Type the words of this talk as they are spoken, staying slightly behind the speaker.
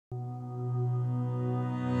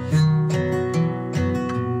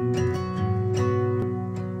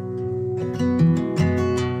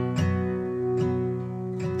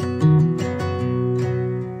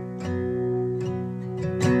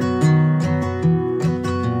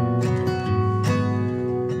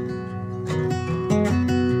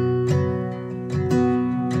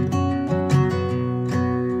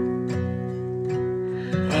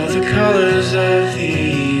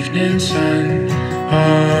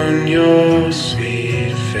on your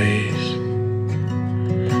sweet face.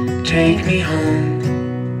 Take me home.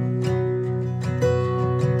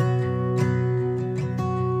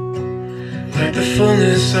 Like the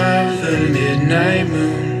fullness of the midnight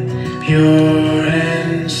moon, pure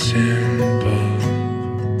and simple.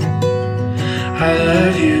 I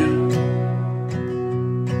love you.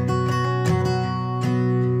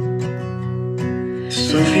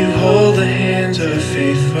 So if you hold the hands of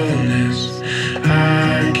faithfulness,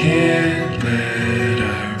 I can't let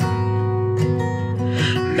up.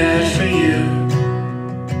 Mad for you.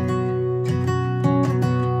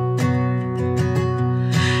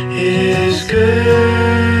 It is good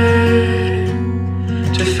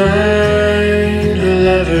to find a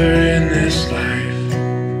lover in this life.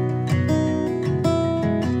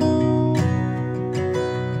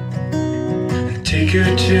 Take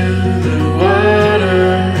her to the water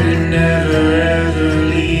and never ever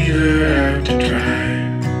leave her out to dry.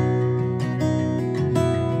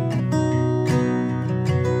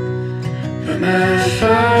 But my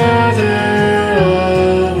father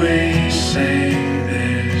always sang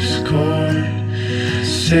this chord: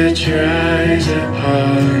 set your eyes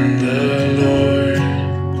upon the Lord.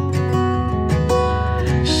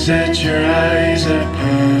 Set your eyes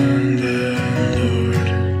upon the Lord.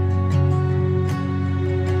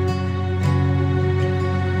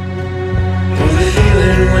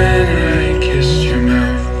 When I kissed your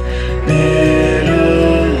mouth,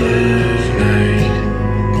 middle of night,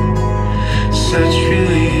 such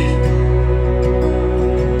relief.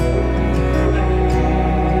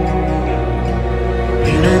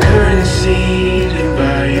 Ain't no currency to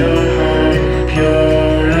buy your heart,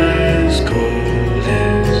 pure as gold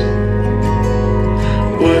is.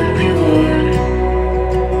 What reward?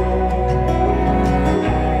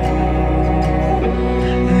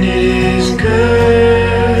 And it is good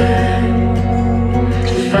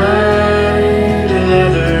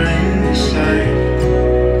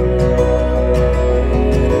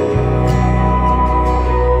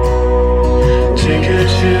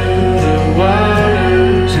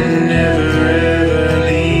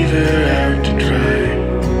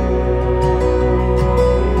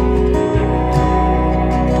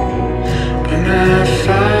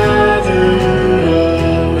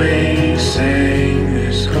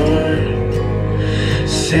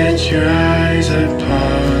set your eyes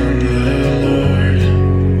upon the Lord.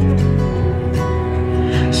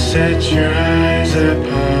 Set your eyes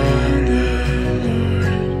upon the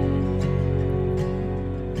Lord.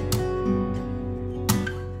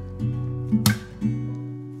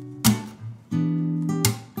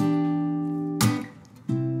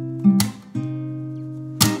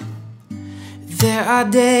 There are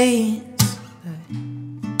days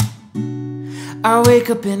I wake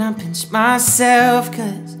up and I pinch myself,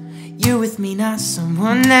 'cause you're with me, not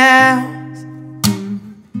someone else.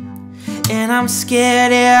 And I'm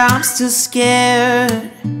scared, yeah, I'm still scared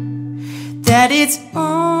that it's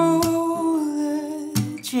all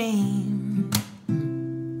a dream.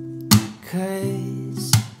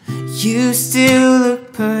 'Cause you still look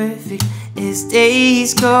perfect as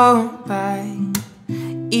days go by.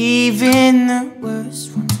 Even the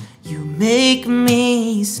worst ones, you make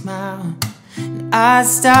me smile. I'd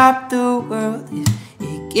stop the world if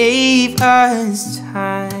it gave us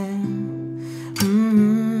time.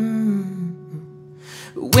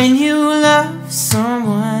 When you love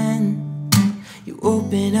someone, you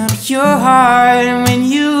open up your heart. And when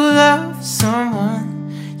you love someone,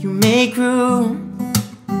 you make room.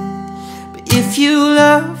 But if you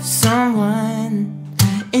love someone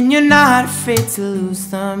and you're not afraid to lose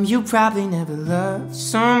them, you probably never loved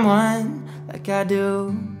someone like I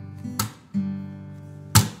do.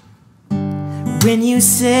 When you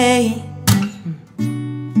say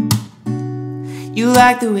you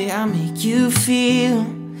like the way I make you feel,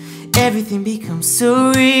 everything becomes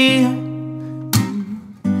so real.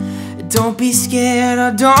 Don't be scared,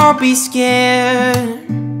 oh don't be scared,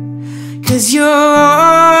 'cause you're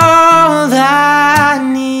all I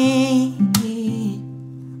need.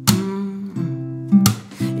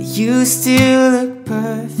 You still look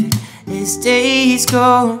perfect as days go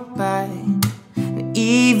by.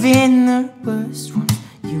 Even the worst ones,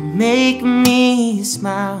 you make me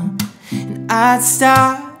smile. And I'd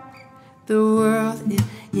stop the world if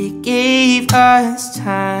it gave us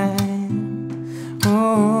time.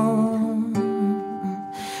 Oh,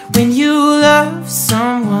 when you love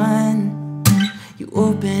someone, you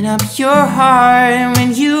open up your heart. And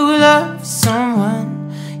when you love someone,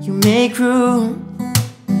 you make room.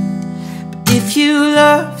 But if you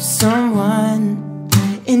love someone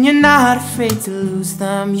and you're not afraid to lose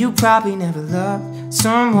them, you probably never loved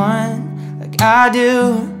someone like I do.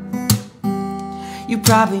 You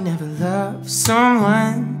probably never loved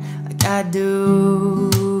someone like I do.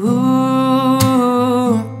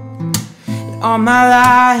 All my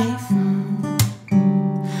life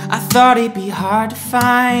I thought it'd be hard to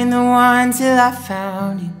find the one till I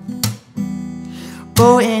found you.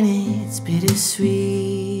 Oh, and it's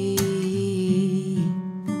bittersweet,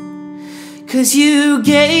 'cause you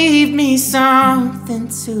gave me something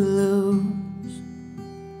to lose.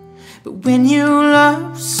 But when you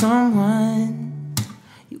love someone,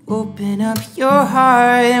 you open up your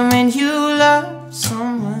heart. And when you love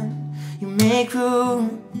someone, you make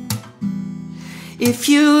room. If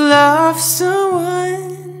you love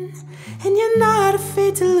someone and you're not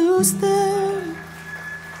afraid to lose them,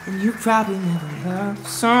 then you probably never loved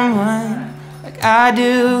someone like I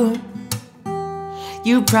do.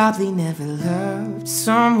 You probably never loved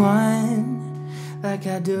someone like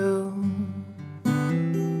I do.